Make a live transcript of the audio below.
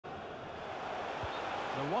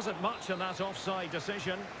There wasn't much in that offside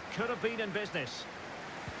decision. Could have been in business.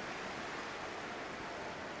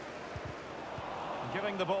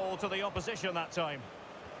 Giving the ball to the opposition that time.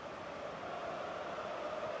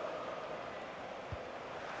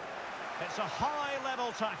 It's a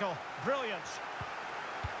high-level tackle. Brilliant.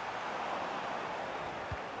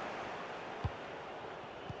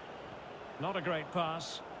 Not a great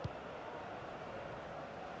pass.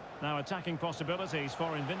 Now attacking possibilities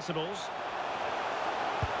for Invincibles.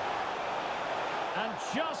 And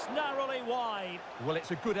just narrowly wide. Well,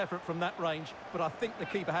 it's a good effort from that range, but I think the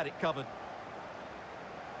keeper had it covered.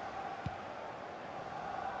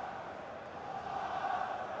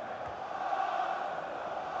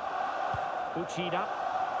 Uchida.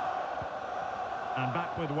 And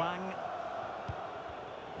back with Wang.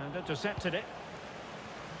 And intercepted it.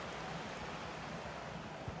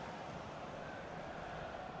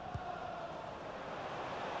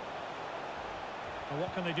 Well,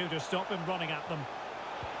 what can they do to stop him running at them?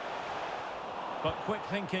 But quick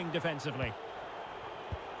thinking defensively.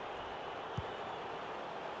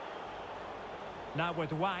 Now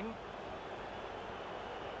with Wang.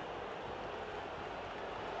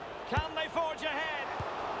 Can they forge ahead?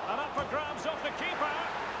 And up for grabs off the keeper.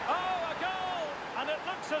 Oh, a goal! And it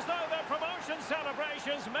looks as though their promotion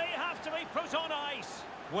celebrations may have to be put on ice.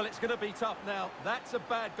 Well, it's going to be tough now. That's a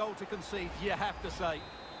bad goal to concede, you have to say.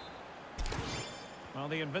 Well,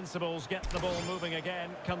 the Invincibles get the ball moving again.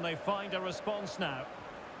 Can they find a response now?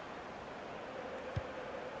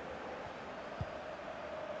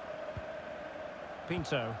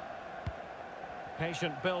 Pinto.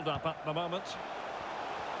 Patient build-up at the moment.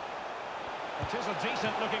 It is a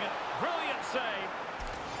decent looking at... Brilliant save!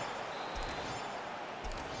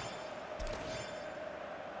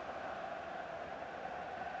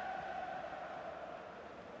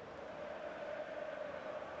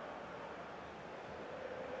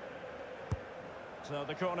 So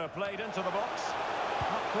the corner played into the box.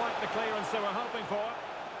 Not quite the clearance they were hoping for.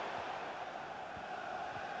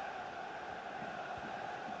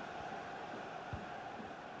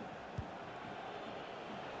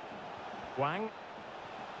 Wang.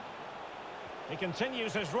 He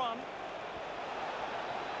continues his run.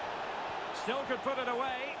 Still could put it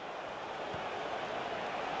away.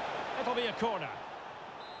 It'll be a corner.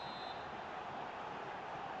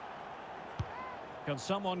 Can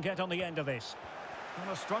someone get on the end of this?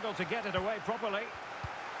 Gonna struggle to get it away properly.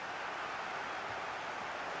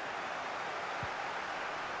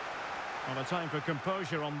 On a time for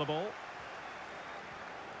composure on the ball.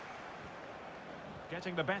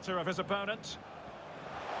 Getting the better of his opponent.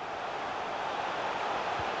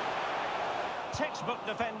 Textbook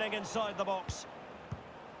defending inside the box.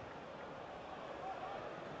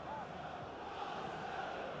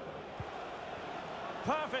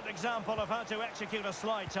 Perfect example of how to execute a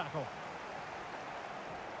slide tackle.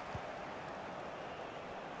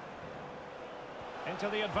 Into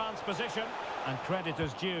the advanced position. And credit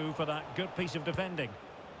is due for that good piece of defending.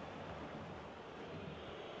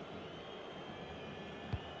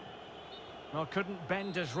 Well, couldn't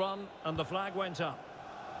bend his run, and the flag went up.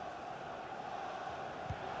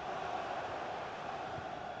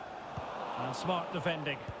 And smart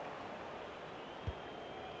defending.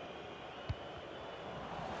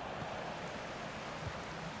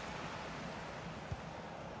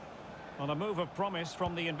 On a move of promise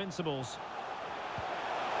from the Invincibles.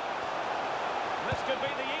 This could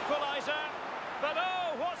be the equaliser. But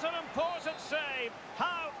oh, what an important save.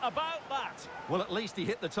 How about that? Well, at least he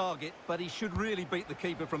hit the target, but he should really beat the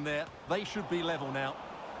keeper from there. They should be level now.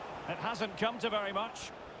 It hasn't come to very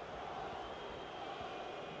much.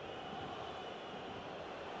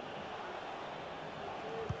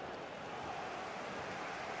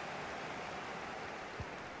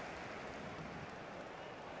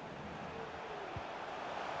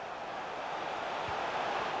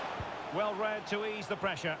 Well read to ease the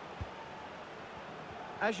pressure.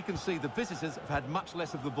 As you can see, the visitors have had much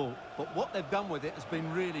less of the ball, but what they've done with it has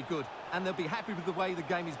been really good, and they'll be happy with the way the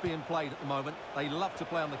game is being played at the moment. They love to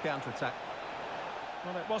play on the counter-attack.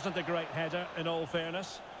 Well, it wasn't a great header, in all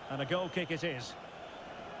fairness, and a goal kick it is.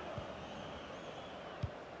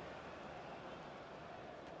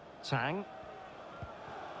 Tang.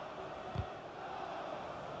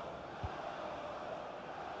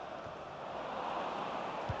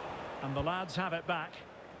 And the lads have it back.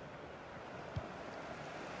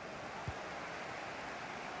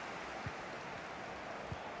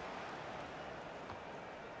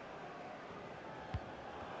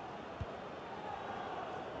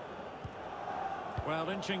 Well,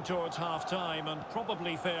 inching towards half-time, and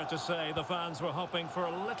probably fair to say the fans were hoping for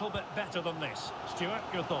a little bit better than this. Stuart,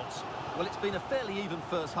 your thoughts? Well, it's been a fairly even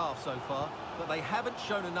first half so far, but they haven't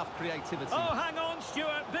shown enough creativity. Oh, hang on,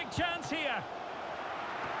 Stuart. Big chance here.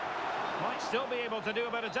 Might still be able to do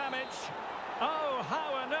a bit of damage. Oh,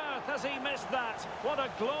 how on earth has he missed that? What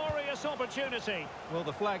a glorious opportunity. Well,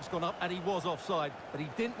 the flag's gone up and he was offside, but he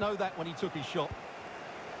didn't know that when he took his shot.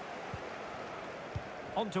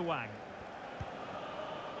 On to Wang.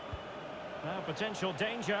 Now potential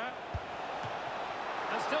danger.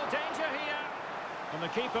 And still danger here. And the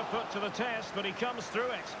keeper put to the test, but he comes through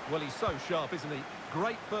it. Well, he's so sharp, isn't he?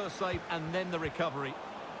 Great first save and then the recovery.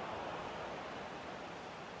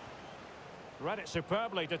 Read it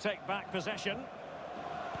superbly to take back possession.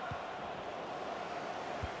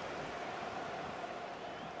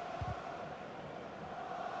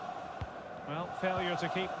 Well, failure to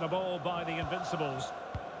keep the ball by the Invincibles.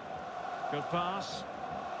 Good pass.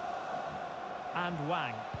 And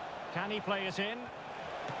Wang. Can he play it in?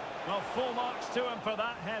 Well, full marks to him for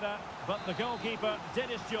that header, but the goalkeeper did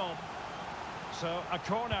his job. So, a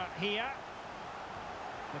corner here.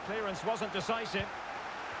 The clearance wasn't decisive.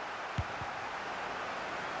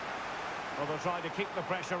 Well, they'll try to keep the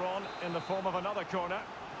pressure on in the form of another corner.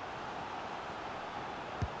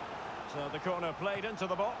 So, the corner played into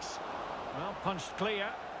the box. Well, punched clear.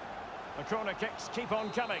 The corner kicks keep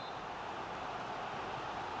on coming.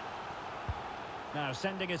 Now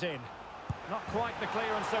sending it in. Not quite the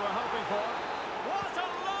clearance they were hoping for. What a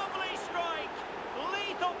lovely strike!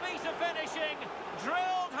 Lethal piece of finishing.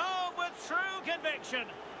 Drilled home with true conviction.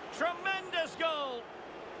 Tremendous goal.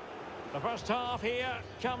 The first half here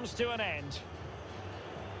comes to an end.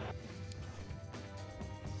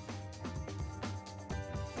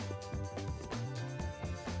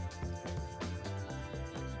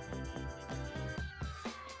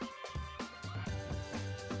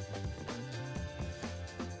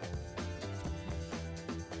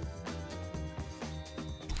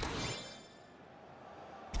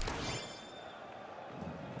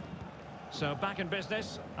 So back in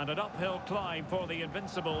business, and an uphill climb for the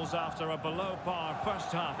Invincibles after a below-par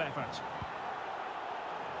first-half effort.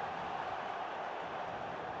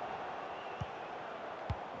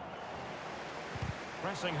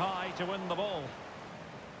 Pressing high to win the ball.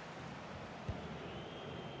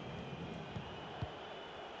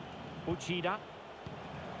 Uchida.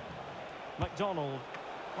 McDonald.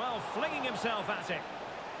 Well, flinging himself at it.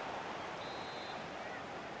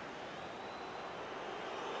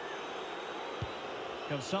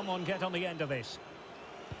 Can someone get on the end of this?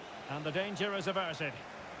 And the danger is averted.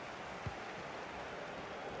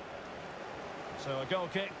 So a goal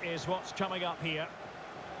kick is what's coming up here.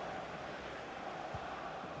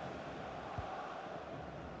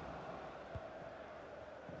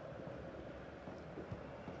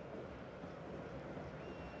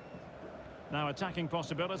 Now attacking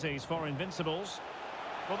possibilities for Invincibles.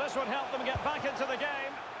 Well, this would help them get back into the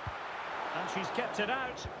game. And she's kept it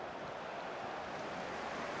out.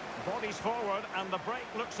 Bodies forward and the break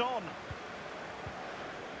looks on.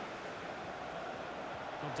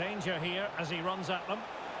 Well, danger here as he runs at them.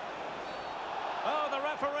 Oh, the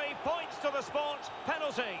referee points to the spot.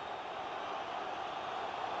 Penalty.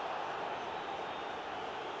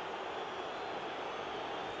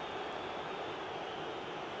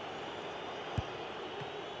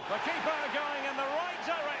 The keeper going in the right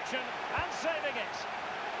direction and saving it.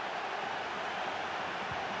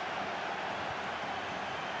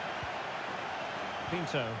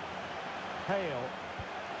 Pinto. Hale.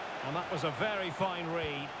 And that was a very fine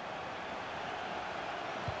read.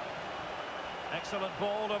 Excellent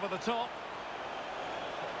ball over the top.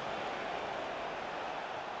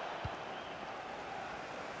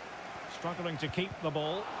 Struggling to keep the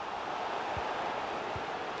ball.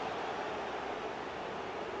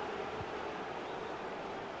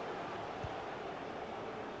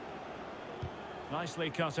 Nicely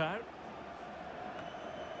cut out.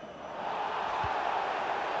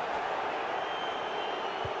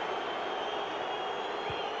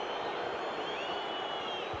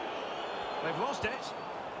 They've lost it.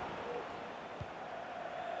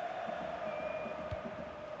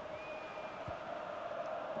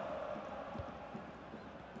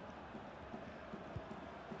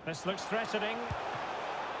 This looks threatening.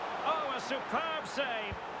 Oh, a superb save.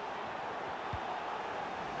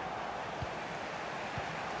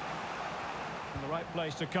 In the right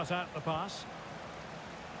place to cut out the pass.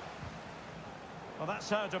 Well, that's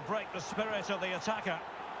how to break the spirit of the attacker.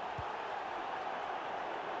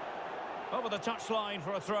 Over the touchline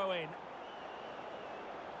for a throw-in.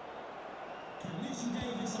 Lucy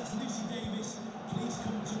Davis, that's Lucy Davis. Please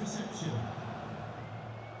come to reception.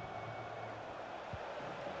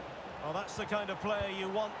 That's the kind of play you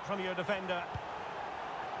want from your defender.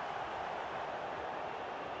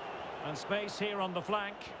 And space here on the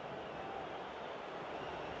flank.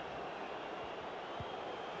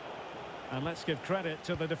 And let's give credit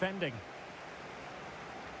to the defending.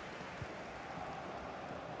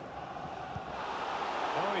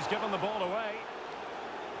 Oh, he's given the ball away.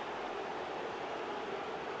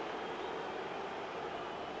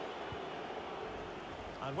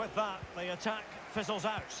 And with that, the attack fizzles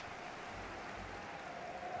out.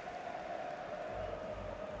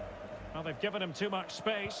 Well, they've given him too much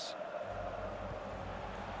space.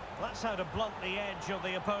 That's how to blunt the edge of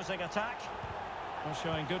the opposing attack. Well,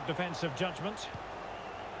 showing good defensive judgment.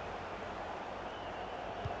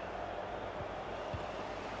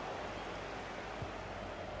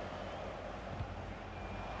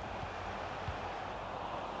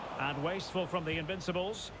 And wasteful from the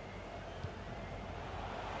Invincibles.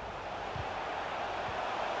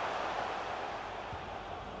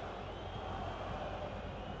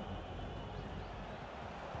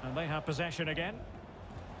 And they have possession again.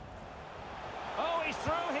 Oh, he's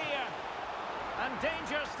through here. And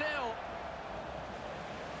danger still.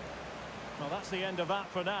 Well, that's the end of that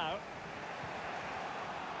for now.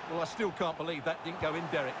 Well, I still can't believe that didn't go in,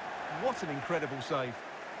 Derek. What an incredible save.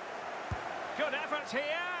 Good effort here.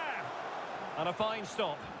 And a fine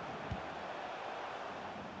stop.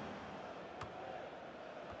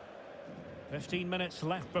 "15 minutes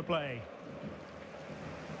left for play.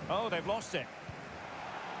 Oh, they've lost it.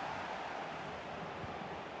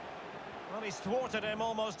 Well, he's thwarted him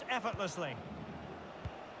almost effortlessly.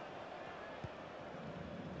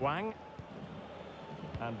 Wang.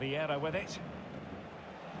 And Vieira with it.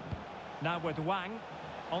 Now with Wang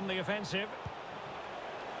on the offensive.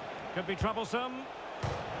 Could be troublesome.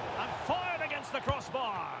 And fired against the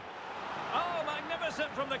crossbar. Oh, magnificent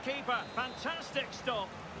from the keeper. Fantastic stop.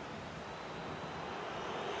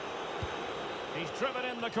 He's driven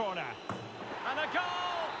in the corner. And a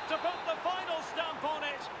goal to put the final stamp on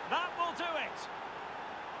it. That will do it.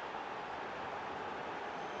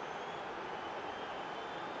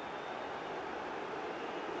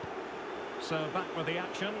 So back with the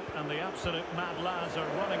action, and the absolute mad lads are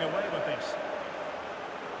running away with this.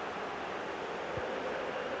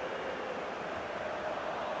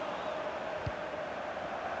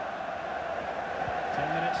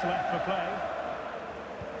 Left for play.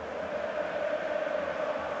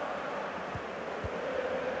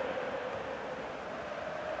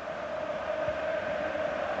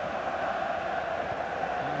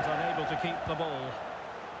 And unable to keep the ball.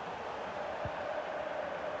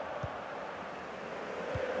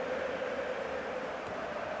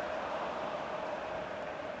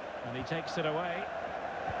 And he takes it away.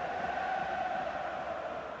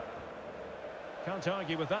 Can't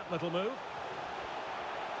argue with that little move.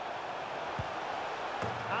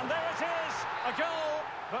 And there it is, a goal,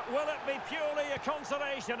 but will it be purely a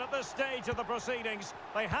consolation at this stage of the proceedings?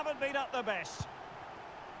 They haven't been at their best.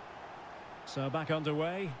 So back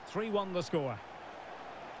underway, 3-1 the score.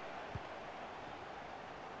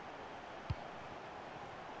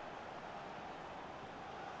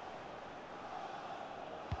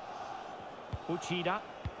 Uchida.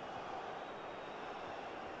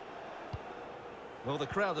 Well, the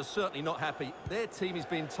crowd are certainly not happy. Their team is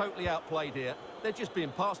being totally outplayed here. They're just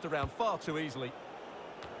being passed around far too easily.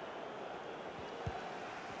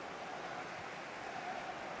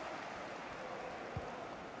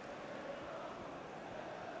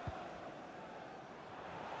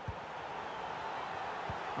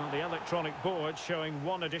 Well, the electronic board showing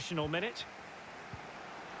 1 additional minute.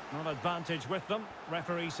 Not advantage with them.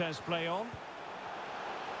 Referee says play on.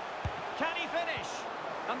 Can he finish?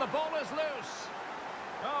 And the ball is loose.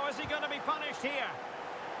 Oh, is he going to be punished here?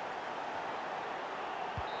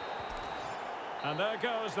 And there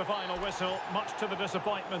goes the final whistle, much to the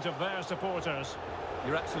disappointment of their supporters.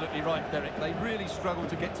 You're absolutely right, Derek. They really struggled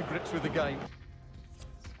to get to grips with the game.